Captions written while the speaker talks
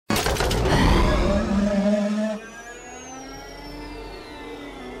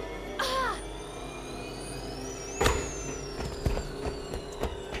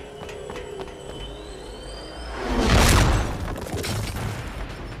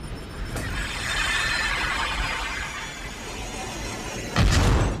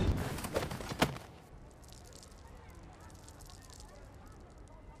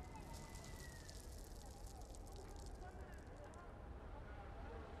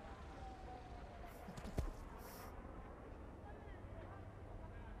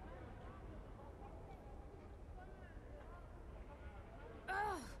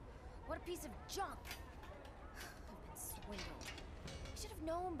piece of junk. I've been swindled. I should have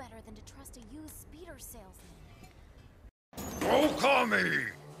known better than to trust a used speeder salesman. Okami!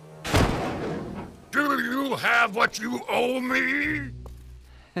 Do you have what you owe me?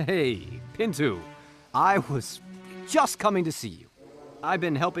 Hey, Pintu. I was just coming to see you. I've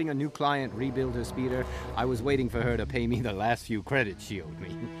been helping a new client rebuild her speeder. I was waiting for her to pay me the last few credits she owed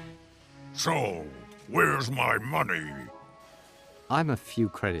me. So, where's my money? I'm a few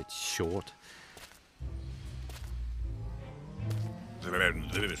credits short. Then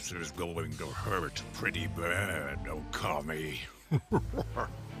this is going to hurt pretty bad, Okami.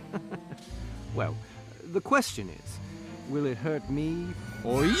 Well, the question is, will it hurt me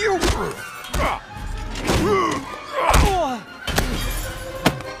or you?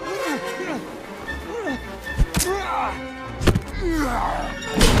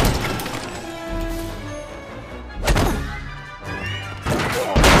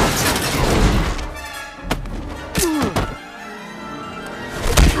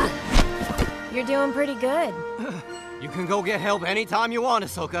 You're doing pretty good. You can go get help anytime you want,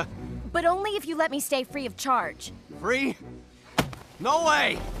 Ahsoka. But only if you let me stay free of charge. Free? No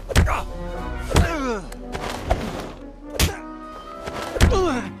way!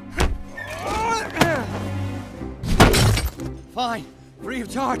 Fine, free of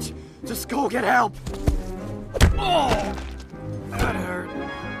charge. Just go get help. Oh, that hurt.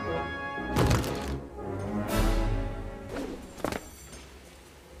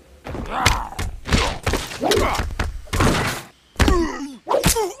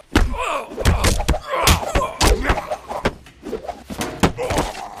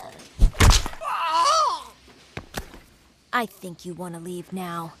 I think you want to leave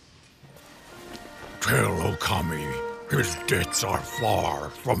now. Tell Okami his debts are far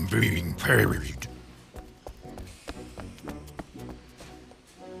from being paid.